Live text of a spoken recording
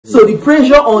So the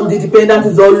pressure on the dependent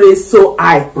is always so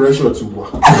high. Pressure too much.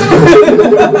 Pressure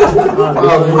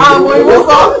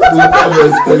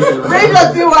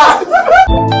too much.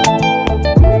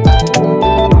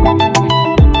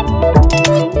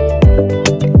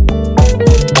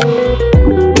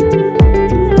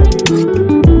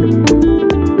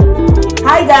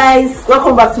 Hi guys,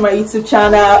 welcome back to my YouTube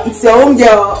channel. It's your own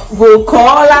girl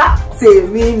Bukola. To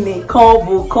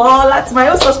my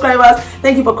old subscribers,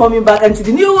 thank you for coming back, and to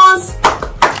the new ones,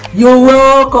 you're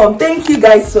welcome. Thank you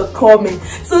guys for coming.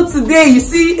 So today you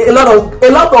see a lot of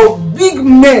big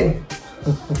men,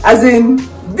 as in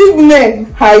big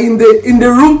men, are in the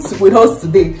room with us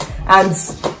today, and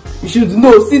you should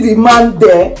know, see the man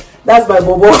there. That's my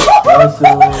bobo.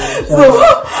 So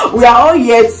we are all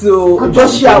here to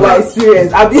just share our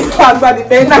experience. I've been to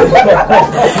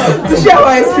share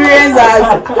our experience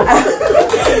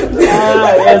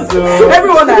as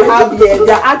everyone I have here,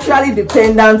 they are actually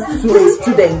dependent to a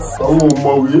student. Oh,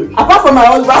 mommy. Apart from my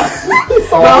husband,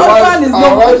 my husband is not.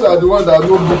 Our wives are the ones that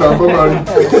know book and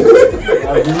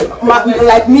married.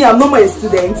 Like me, I'm not my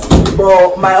student,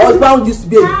 but my husband used to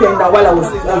be a dependent while I was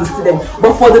a student.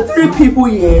 But for the three people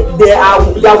here,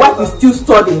 their wife is still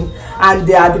studying and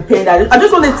they are dependent. I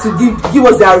just wanted to give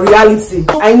us their reality.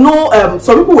 I know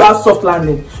some people will have soft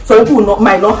landing, some people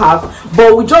might not have,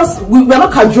 but we're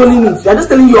not cajoling it. We're just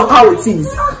telling you how it is.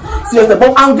 Seriously,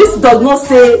 but this does not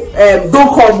say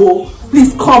don't come,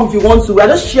 please come if you want to. We're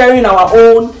just sharing our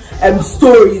own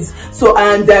stories. So,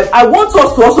 and I want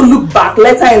us to also look back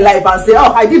later in life and say,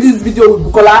 oh, I did this video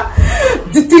with Bukola.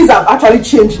 These things have actually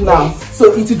changed now.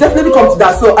 So it will definitely come to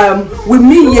that. So with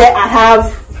me here, I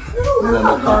have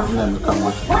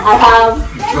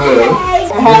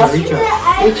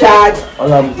Richard.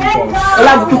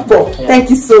 Olabukupo. Thank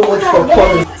you so much for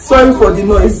coming. Sorry for the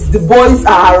noise. The boys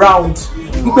are around.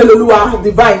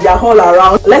 Divine, they are all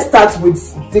around. Let's start with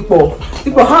Dikpo.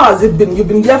 Dikpo, how has it been? You've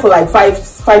been here for like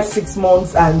 5-6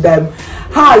 months, and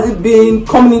how has it been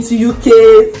coming into UK,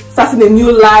 starting a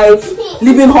new life,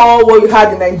 leaving all what you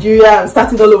had in Nigeria and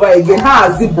starting all over again? How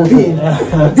has it been?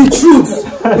 The truth.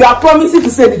 We are promising to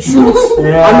say the truth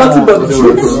and nothing but the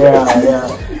truth. Yeah.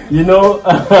 You know,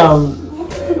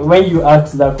 when you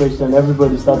asked that question,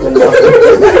 everybody started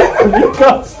laughing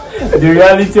because the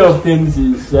reality of things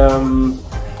is,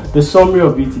 the summary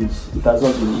of it is, it has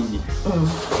not been easy.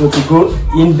 So to go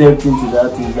in depth into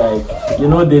that is like, you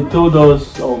know, they told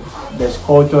us of there's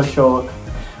culture shock,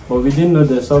 but we didn't know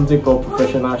there's something called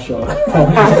professional shock,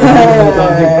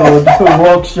 something called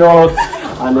work shock,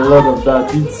 and a lot of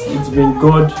that. It's been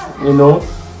good, you know.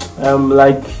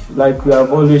 Like we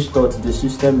have always thought, the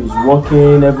system is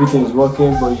working, everything is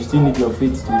working, but you still need your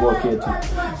feet to work here too.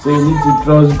 So you need to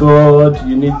trust God,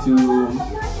 you need to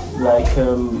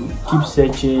keep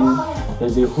searching.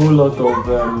 There's a whole lot of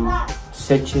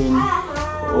searching, a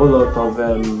whole lot of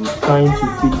trying to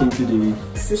fit into the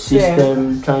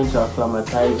system, trying to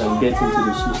acclimatize and get into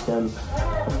the system.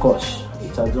 Of course,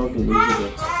 it has not been easy,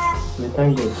 but we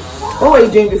thank God. What were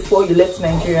you doing before you left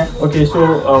Nigeria? Okay, so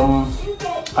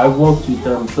I worked with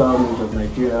Flower Mills of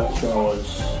Nigeria, so I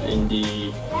was in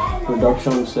the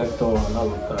production sector and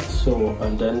all of that. So,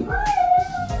 and then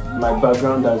my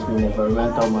background has been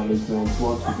environmental management,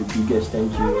 worked with the biggest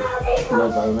NGO in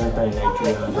environmental in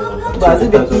Nigeria. But has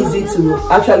it been easy to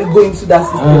actually go into that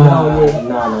system now?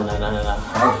 No.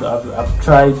 I've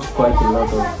tried quite a lot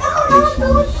of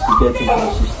places to get into the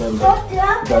system, but it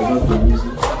has not been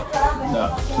easy.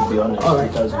 To be honest,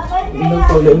 it hasn't. No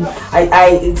problem.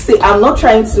 I say I'm not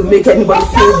trying to make anybody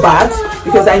feel bad,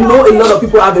 because I know a lot of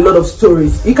people have a lot of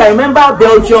stories. You can remember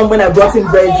Belgium, when I brought in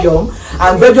Belgium,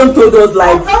 and Belgium told us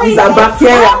like it's a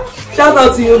bacteria. Shout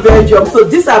out to you, Belgium. So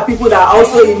these are people that are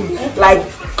also in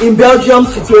Belgium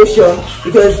situation,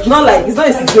 because it's not a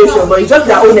situation, but it's just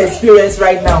their own experience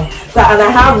right now. So, and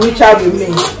I have Richard with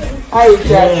me. Hi,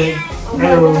 Richard.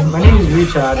 Hello, my name is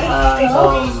Richard,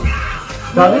 and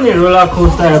I've been a roller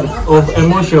coaster of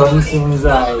emotions since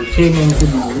I came into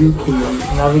the UK,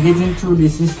 navigating through the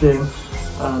system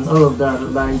and all of that.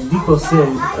 Like Dikpo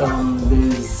said,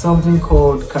 there's something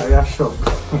called career shock.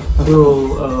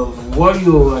 So what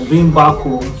you are doing back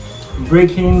home,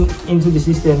 breaking into the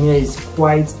system here is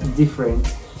quite different.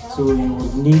 So you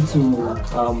would need to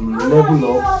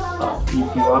level up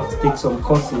if you have to take some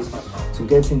courses to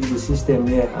get into the system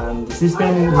here. And the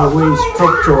system in a way is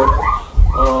structured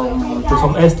to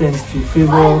some extent to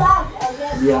favor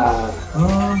their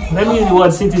let me use the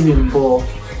word citizen, but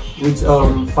with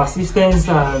persistence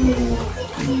and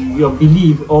your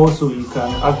belief also, you can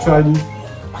actually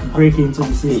break into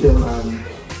the system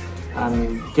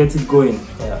and get it going.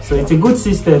 So it's a good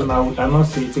system. I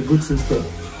must say it's a good system.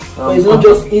 But it's not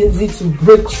just easy to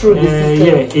break through the system.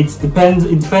 Yeah, it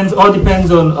depends. All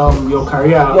depends on your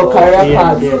career. Your career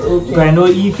path. Yeah. Okay. I know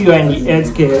if you are in the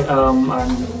healthcare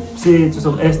and say to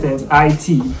some extent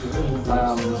IT,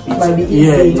 might be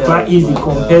easy. it's quite easy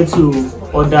compared to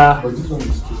other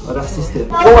systems.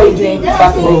 What were you doing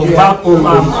back in Nigeria? Back home,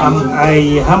 I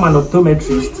am an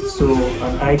optometrist, so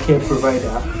an eye care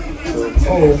provider.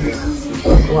 Oh,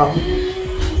 wow.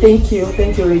 Thank you,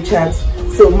 Richard.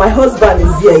 So my husband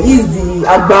is here. He's the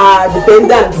Agba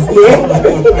dependent.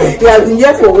 Yeah, he has been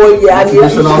here for 1 year.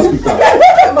 Motivational speaker.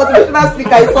 Motivational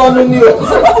speaker is all new.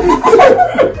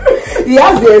 He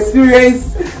has the experience,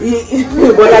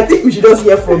 but I think we should just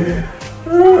hear from him.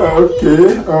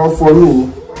 Okay, for me,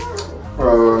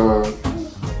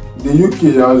 the UK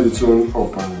has its own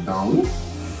up and down.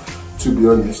 To be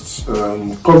honest,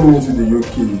 coming into the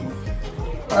UK,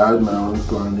 I had my own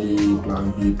plan A,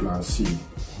 plan B, plan C.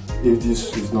 If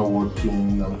this is not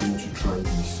working, I'm going to try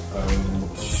this.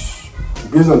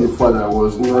 And based on the fact that I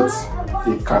was not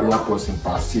a career person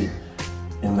per se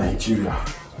in Nigeria,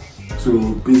 so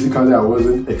basically I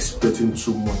wasn't expecting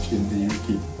too much in the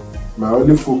UK. My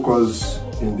only focus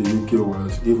in the UK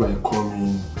was, if I come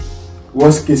in,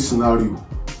 worst case scenario,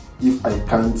 if I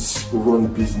can't run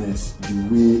business the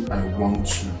way I want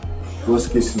to,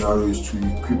 worst case scenario is to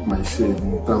equip myself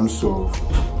in terms of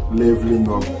leveling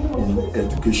up in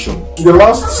education. The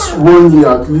last 1 year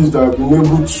at least, I've been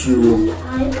able to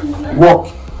work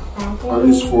at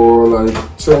least for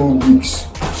like 10 weeks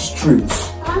straight.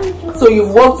 So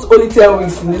you've worked only 10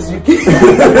 weeks in this UK?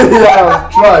 Yeah,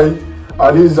 I've tried.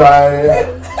 At least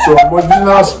so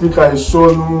motivational speaker is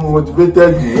so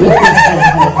motivated me.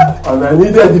 And I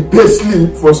needed the pay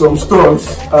slip for some stuff,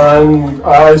 and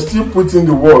I still put in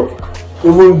the work,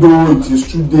 even though it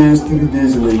is 2 days, 3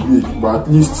 days in a week, but at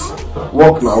least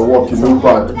work now, work is not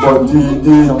bad. But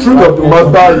the truth of the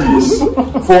matter is,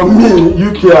 for me,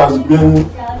 UK has been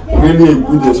really a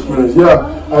good experience. Yeah,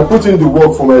 I put in the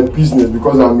work for my business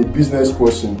because I'm a business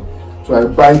person. So I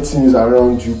buy things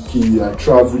around UK, I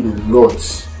travel a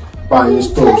lot buying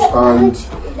stuff, and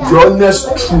the honest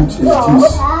truth is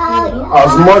this: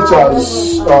 as much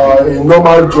as a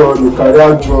normal job, a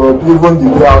career job, even the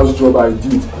warehouse job I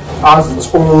did has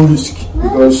its own risk,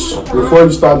 because before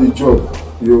you start the job,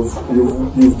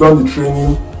 you've done the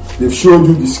training, they've showed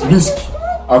you this risk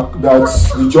that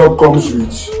the job comes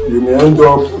with. You may end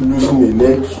up losing a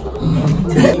leg.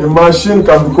 The machine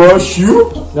can crush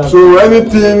you. So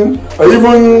anything,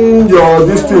 even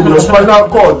your spinal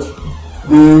cord,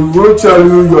 they will tell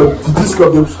you the disc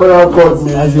of the spinal cord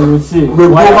may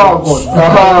go out.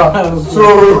 So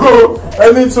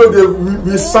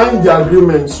we signed the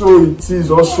agreement. So it is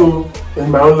also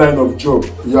in my own line of job.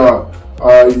 Yeah.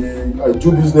 I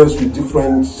do business with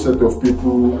different set of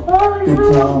people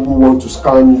who want to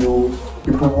scam you,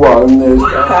 people who are honest.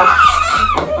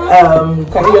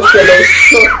 Can you just tell us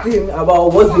something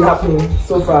about what's been happening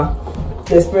so far,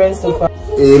 the experience so far?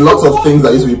 A lot of things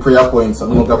that used to be prayer points are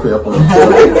no longer prayer points.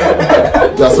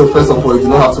 Yeah, so first of all, you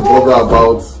don't have to bother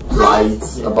about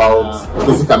lights, about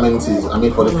basic amenities. I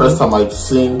mean, for the first time I've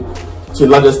seen, to a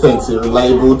large extent, a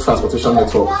reliable transportation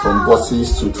network, from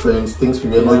buses to trains, things we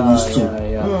were not used to.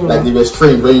 Like the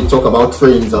trains, where you talk about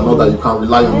trains and all that, you can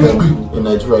rely on them in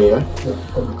Nigeria.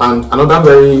 And another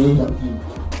very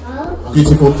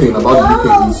beautiful thing about the UK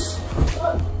is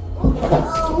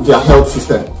their health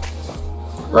system.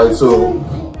 Right, so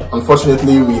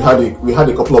unfortunately we had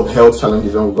a couple of health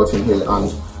challenges when we got in here,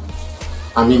 and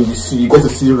I mean, you get to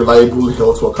see reliable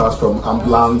health workers, from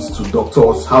ambulance to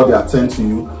doctors, how they attend to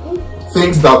you.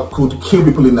 Things that could kill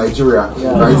people in Nigeria,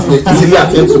 right? They easily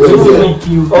attend to it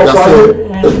here.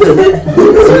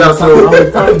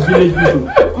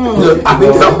 I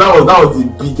think that was the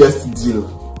biggest deal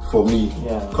for me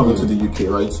coming to the UK,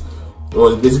 right? It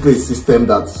was basically a system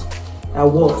that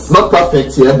works. Not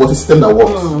perfect here, but a system that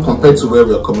works compared to where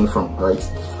we are coming from, right?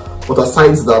 But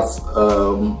aside that,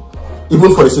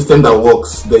 even for the system that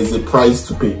works, there is a price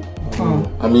to pay.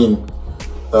 I mean,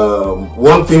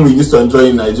 one thing we used to enjoy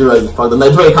in Nigeria is the fact that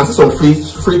Nigeria can see some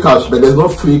free cash, but there's no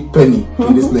free penny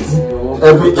in this place.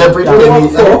 Every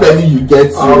penny you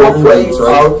get, you work for it,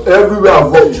 right? Everywhere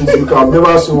I've walked to, you can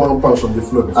never see £1 on the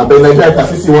floor. I bet Nigeria can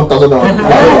see 1,000.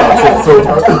 So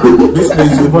this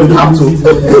place you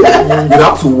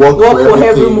have to work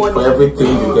for everything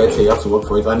you get here. You have to work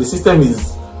for it, and the system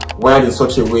is wired in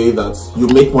such a way that you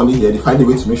make money here, they find a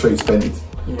way to make sure you spend it.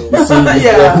 You see,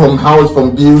 from house,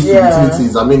 from bills to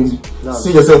utilities. I mean,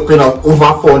 see yourself paying out over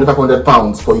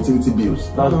 £400–500 for utility bills.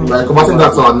 Right, converting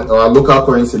that to our local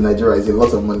currency in Nigeria is a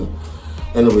lot of money.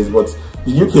 Anyways, but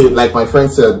the UK, like my friend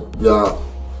said, they are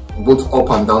both up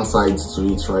and down sides to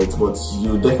it, right? But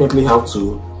you definitely have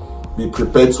to be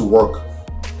prepared to work.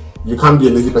 You can't be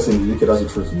a lazy person in the UK, that's the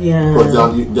truth. Yeah. Because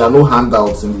there are no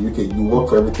handouts in the UK. You work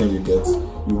for everything you get.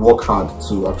 You work hard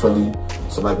to actually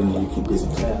survive in the UK,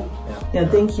 basically. Yeah,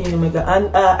 thank you, Omega.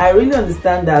 And I really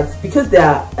understand that because they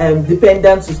are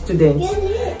dependent to students,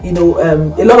 you know,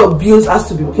 a lot of bills has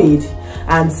to be paid.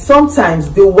 And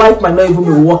sometimes the wife might not even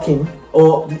be working,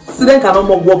 or the student cannot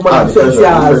work more than 20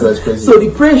 hours. So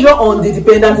the pressure on the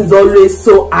dependent is always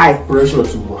so high. Pressure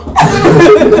to work.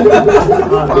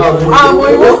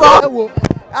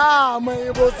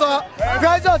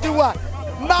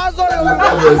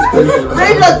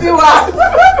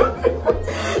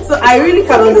 So I really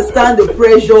can understand the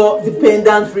pressure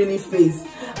dependents really face.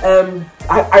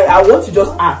 I want to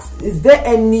just ask, is there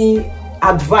any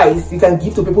advice you can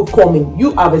give to people coming?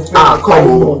 You have experienced 5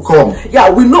 months. Come. Yeah,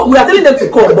 we know we are telling them to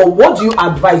come, but what do you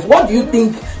advise? What do you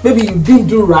think maybe you didn't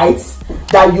do right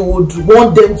that you would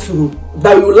want them to,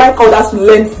 that you would like others to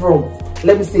learn from?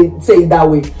 Let me say it that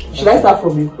way. Should I start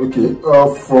from you? Okay,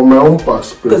 from my own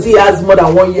perspective, because he has more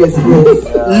than 1 year experience.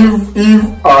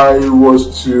 If I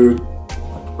was to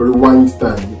rewind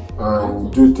time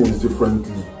and do things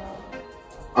differently,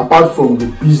 apart from the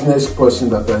business person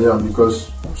that I am,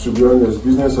 because to be honest,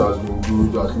 business has been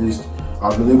good. At least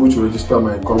I've been able to register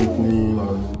my company,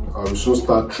 and I will soon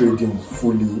start trading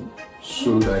fully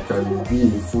so that I can be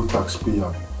a full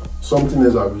taxpayer. Something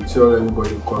else I will tell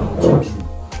anybody coming to do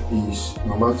is,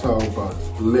 no matter how bad,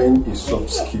 learn a soft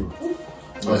skill.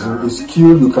 As in a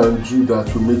skill you can do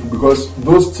that will make, because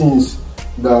those things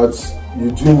that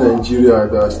you do in Nigeria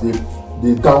that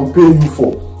they downpay you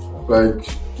for, like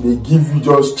they give you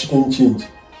just chicken change,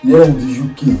 here in the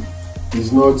UK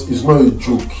it's not a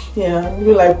joke. Yeah,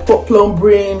 you like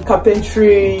plumbing,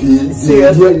 carpentry,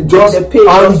 seriously, just pay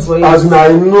as in I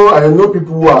know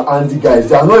people who are handy guys.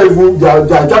 They are not even they are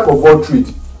jack of all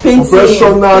trades.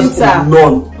 Professionals in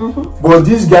none. But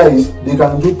these guys, they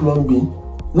can do plumbing,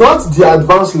 not the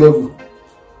advanced level.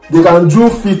 They can do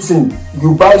fitting.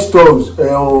 You buy stoves,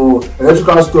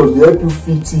 electrical stoves, they help you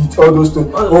fit it, all those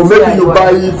things. Or maybe you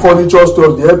buy furniture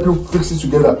stuff, they help you fix it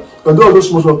together. And do all those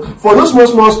small stuff. For those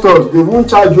small stuff, they won't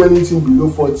charge you anything below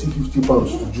 40-50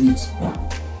 pounds to do it.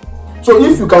 So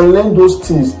if you can learn those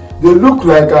things, they look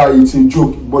like it's a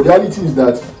joke, but the reality is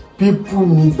that people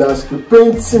need that skill.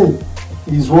 Painting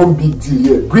is one big deal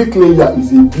here. Bricklayer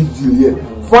is a big deal here.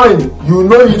 Fine, you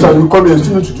know it and you come here, you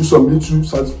still need to do some little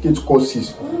certificate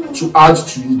courses to add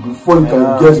to it before you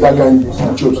can get that kind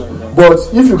of jobs. But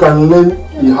if you can learn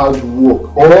a hard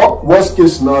work, or worst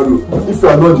case scenario, if you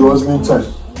are not the hustling type,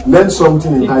 learn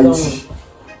something in IT,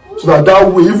 so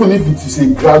that way, even if it is a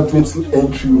graduate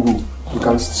entry role, you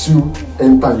can still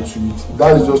enter into it.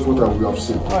 That is just what I will have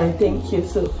said. Alright, thank you.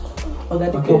 So, what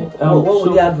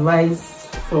would you advise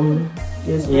from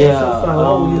your experience so far?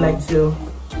 What would you like to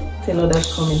tell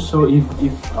others coming? So if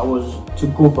I was to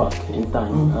go back in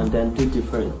time and then do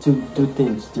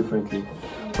things differently,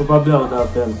 probably I would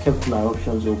have kept my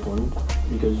options open,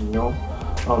 because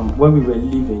when we were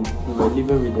living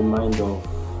with the mind of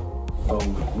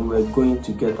we were going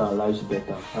to get our lives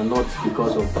better, and not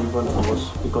because of even for us,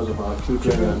 because of our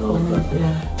children and all of that.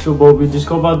 Yeah. So, but we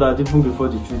discovered that even before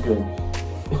the children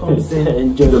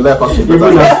enjoy the life after that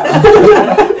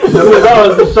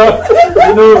was the shock.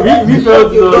 We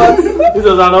felt this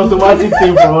was an automatic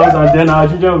thing for us, and then our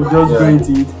children would just go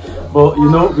into it. But we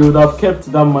would have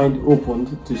kept that mind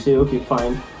open to say, okay,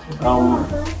 fine.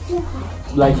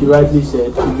 Like you rightly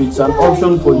said, if it's an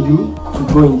option for you to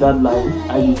go in that line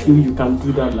and you feel you can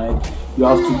do that line, you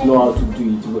have to know how to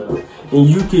do it well. In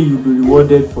UK, you'll be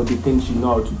rewarded for the things you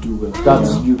know how to do well.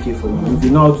 That's UK for you. If you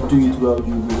know how to do it well,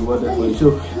 you'll be rewarded for it.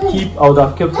 So I would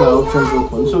have kept my options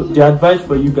open. So the advice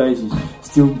for you guys is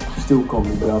still come.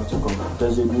 You have to come.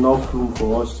 There's enough room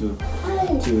for us to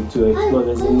explore.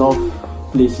 There's enough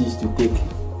places to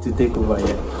take over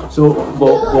here. So,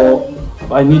 but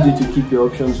I need you to keep your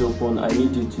options open. I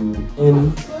need you to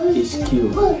earn a skill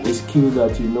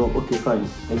that okay, fine.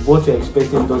 If what you're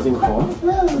expecting doesn't come,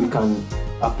 you can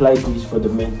apply this for the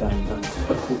meantime, and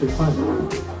we'll be fine.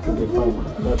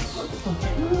 That's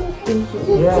thank you.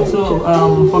 Yeah. So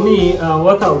for me,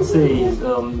 what I would say is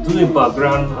do a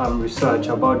background research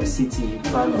about the city you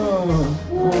plan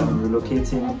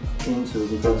relocating into,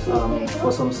 because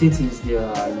for some cities there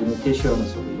are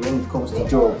limitations when it comes to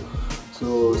job.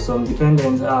 So some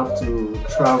dependents have to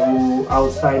travel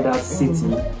outside that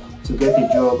city to get a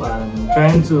job, and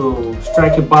trying to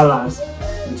strike a balance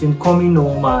between coming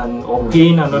home or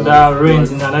paying another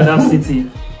rent in another city,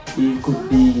 it could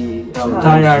be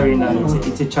tiring, and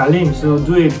it's a challenge. So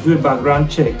do a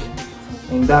background check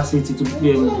in that city to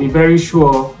be very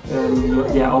sure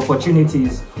there are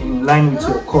opportunities in line with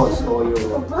your course or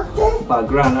your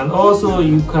background. And also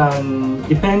you can,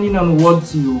 depending on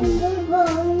what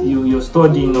you're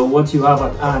studying or what you have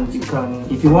at hand, you can,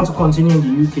 if you want to continue in the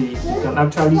UK, you can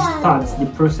actually start the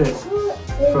process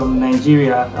from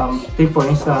Nigeria. Take for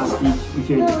instance, if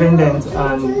you're dependent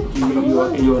and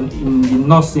you're in the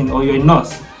nursing or you're a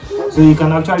nurse, so you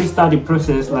can actually start the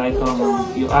process like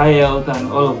your IELTS and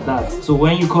all of that. So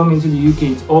when you come into the UK,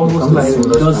 it's almost like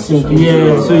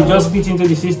so you just fit into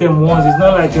the system once. It's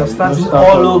not like you're starting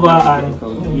all over and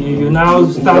you now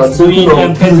start doing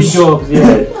petty jobs.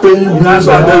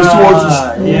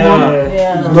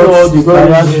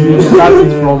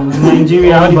 Starting from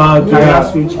Nigeria, career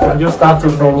switch, you can just start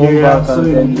from Nigeria. So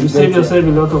you save yourself a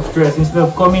lot of stress instead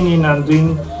of coming in and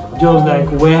doing jobs like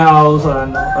warehouse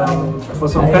and for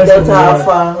some persons.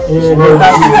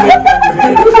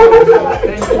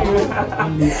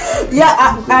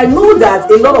 I know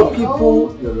that a lot of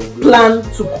people plan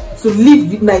to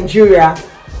leave Nigeria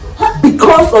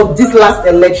because of this last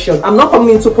election. I'm not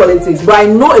coming into politics, but I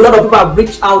know a lot of people have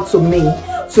reached out to me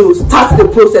to start the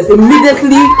process.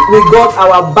 Immediately we got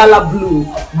our Bala Blue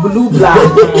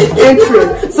entry.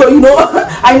 So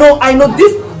I know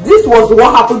this was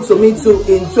what happened to me too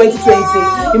in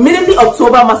 2020. Immediately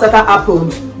October massacre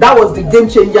happened. That was the game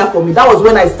changer for me. That was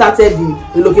when I started the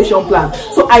relocation plan.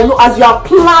 So I know as you are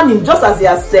planning, just as you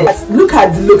have said, look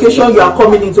at the location you are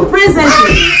coming into.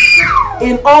 Presently,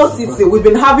 in all cities, we've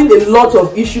been having a lot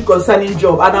of issue concerning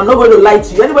job, and I'm not going to lie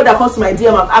to you. Anybody that comes to my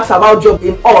DM and asks about job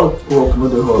in all,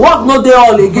 work not they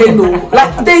all again. No,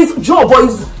 like there is job, but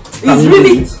it's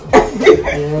really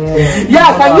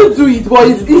yeah, can you do it? But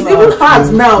it's even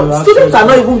hard now. Students are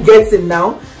not even getting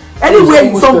now.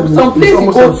 Anyway, some place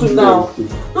you go to now.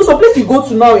 No, some place you go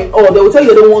to now in all, they will tell you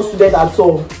they don't want student at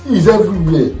all. It's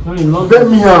everywhere.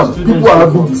 Birmingham, people are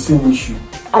having the same issue.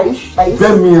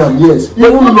 Birmingham, yes.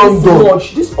 Even London.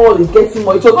 Much. This all is getting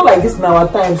more. It was not like this in our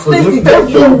time. So the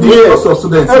influx of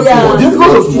students.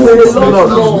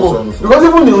 Because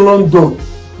even in London,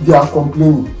 they are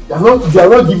complaining. They are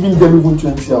not giving them even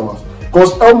 20 hours.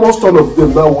 Because almost all of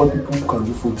them now want people who can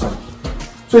do full time.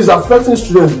 So it's affecting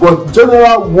students, but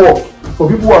general work for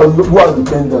people who are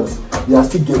dependents, they are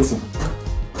still getting.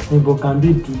 But can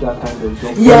they do that kind of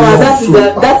job? Yeah,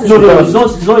 that's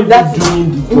it's not even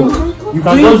doing the job. You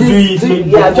can just do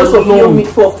it. Just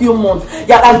for a few months.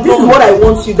 Yeah, and this is what I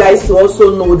want you guys to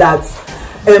also know, that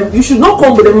you should not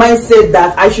come with the mindset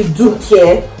that I should do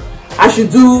care, I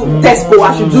should do Tesco,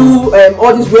 I should do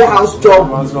all this warehouse job.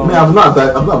 I'm not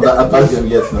at that game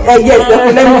yet now. Yes,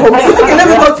 let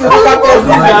me come to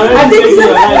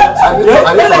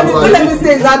let me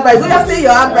say his advice. Don't you say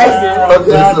your advice?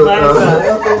 Okay, so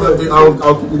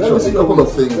I'll keep it short. A couple of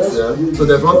things. Yeah. So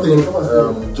there's one thing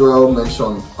Joel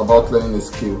mentioned about learning a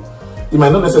skill. It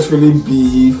might not necessarily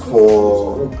be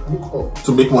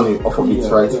to make money off of it,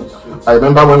 right? I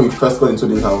remember when we first got into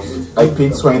this house, I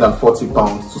paid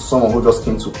 £240 to someone who just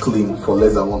came to clean for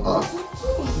less than 1 hour.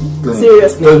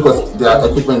 Seriously? Because there are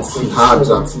equipment he had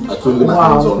that I couldn't lay my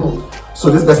hands on. So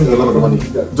this guy made a lot of money.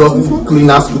 Just these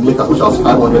cleaners could make as much as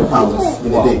 £500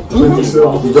 in a day.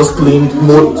 They just cleaned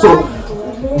more. So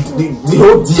the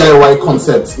whole DIY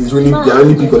concept is really, they're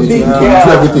really big on it. You can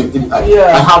do everything. I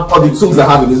have all the tools I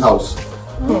have in this house.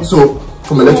 So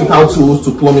from electrical tools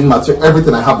to plumbing material,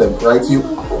 everything I have them, right?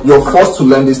 You're forced to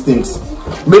learn these things.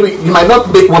 Maybe you might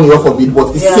not make money off of it,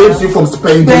 but it saves you from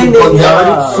spending because there are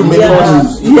already so many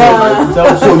tools.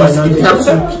 So it helps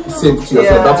you save to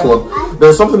yourself. That's what.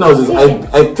 There's something else.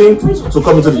 I think to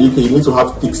come into the UK, you need to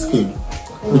have thick skin.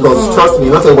 Because trust me,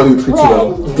 not everybody will treat you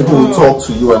well. People will talk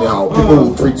to you anyhow. People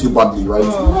will treat you badly,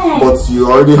 right? But you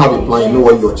already have a plan. You know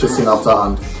what you're chasing after,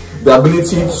 and the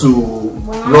ability to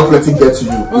not let it get to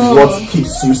you is what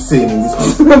keeps you sane in this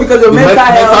place. Because your mental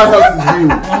health is real.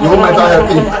 Your mental health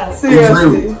thing is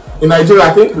real. In Nigeria,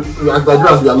 I think as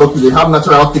Nigerians we are lucky. They have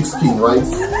natural thick skin, right?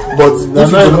 But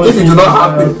if you do not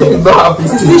have thick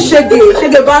skin,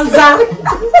 shege banza.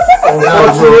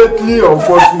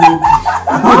 Unfortunately.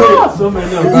 So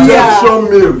many of injection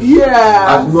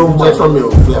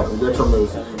mills. Injection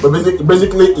mills. But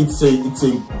basically,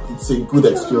 it's a good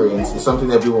experience. It's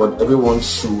something everyone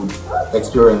should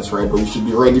experience, right? But you should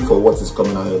be ready for what is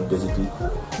coming ahead. Basically,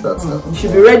 that's that. You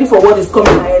should be ready for what is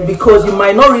coming ahead, because you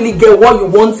might not really get what you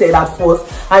wanted at first,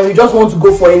 and you just want to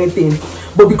go for anything.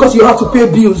 But because you have to pay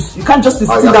bills, you can't just sit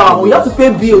down. You have to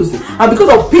pay bills, and because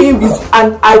of paying bills,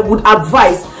 and I would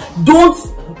advise, don't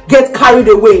get carried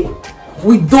away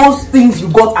with those things you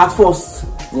got at first.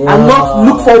 and not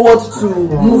look forward to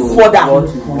move further.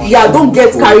 Yeah, don't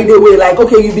get carried away. Like,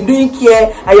 okay, you've been doing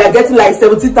care and you're getting like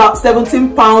 17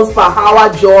 pounds per hour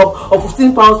job, or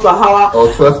 15 pounds per hour,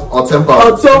 or 12 or 10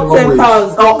 pounds, or 10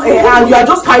 pounds, and you are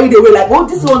just carried away. Like, oh,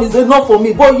 this one is not for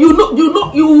me. But you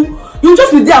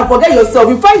just be there and forget yourself.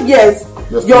 In 5 years,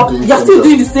 you're still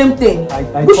doing the same thing.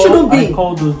 We shouldn't be. I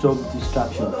call those job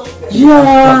distractions.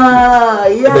 Yeah.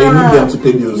 But you need them to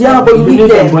pay bills. Yeah, but you need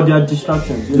them. But they are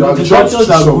distractions. You They know, are distractions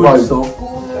jobs to are good survive. stuff.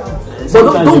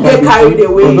 But don't get carried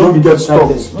away. Don't get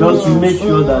stopped. Just to make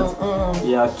sure that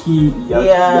you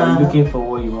are looking for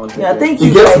what you want. Yeah, thank you.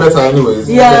 It gets better anyways.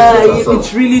 Yeah,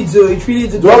 it really do. It really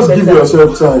do. Just give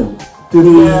yourself time. 3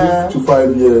 to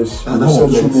 5 years. And that's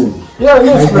what Yeah,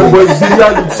 yes, but it's the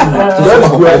reality. Let's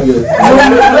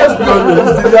be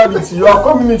honest, it's the reality. You are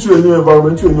coming into a new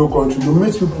environment, to a new country. You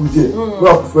meet people there who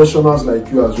are professionals like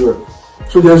you as well.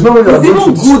 So there's no way you're going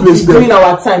to displace them. During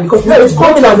our time, because we were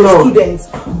coming as a student.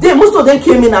 Most of them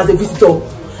came in as a visitor,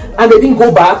 and they didn't go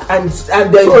back, and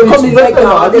they come in right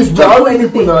now. There's how many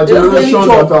people in our generation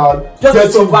that are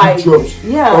getting good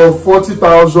jobs of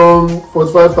 40,000,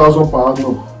 45,000 per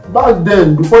annum. Back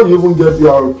then, before you even get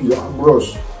BRP,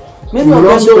 bros. Many of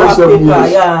them don't have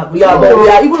paper. We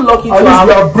are even lucky to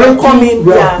have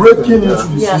breaking into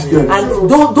the system. And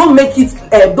don't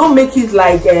make it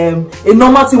like a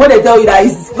normal thing when they tell you that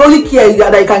it's only care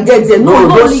that you can get there. No,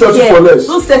 don't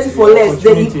set it for less.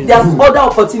 There's other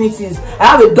opportunities. I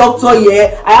have a doctor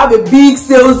here. I have a big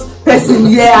sales person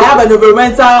here. I have an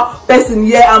environmental person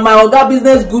here, and my other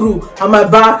business guru on my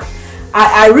back.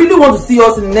 I really want to see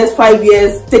us in the next 5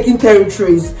 years taking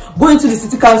territories, going to the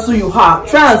city council you have,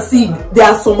 try and see there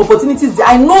are some opportunities.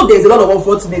 I know there's a lot of,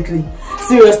 unfortunately,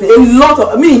 seriously, a lot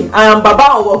of, I am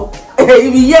Baba of, if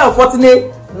you hear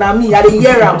unfortunate, na me, I didn't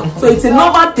hear him. So it's a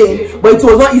normal thing, but it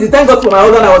was not easy. Thank God for my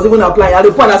husband, I was even applying. At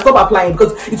the point I stopped applying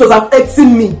because it was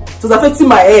affecting me. It was affecting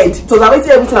my head. It was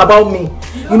affecting everything about me.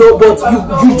 You know, but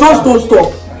you just don't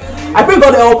stop. I pray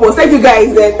God help us. Thank you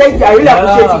guys. Thank you. I really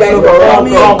appreciate you guys for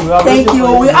coming. Thank you.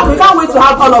 We can't wait to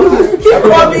have all of you.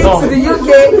 Keep coming to the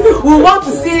UK. We want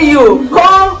to see you.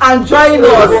 Come and join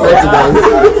us.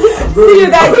 See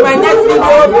you guys in my next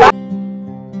video. Bye.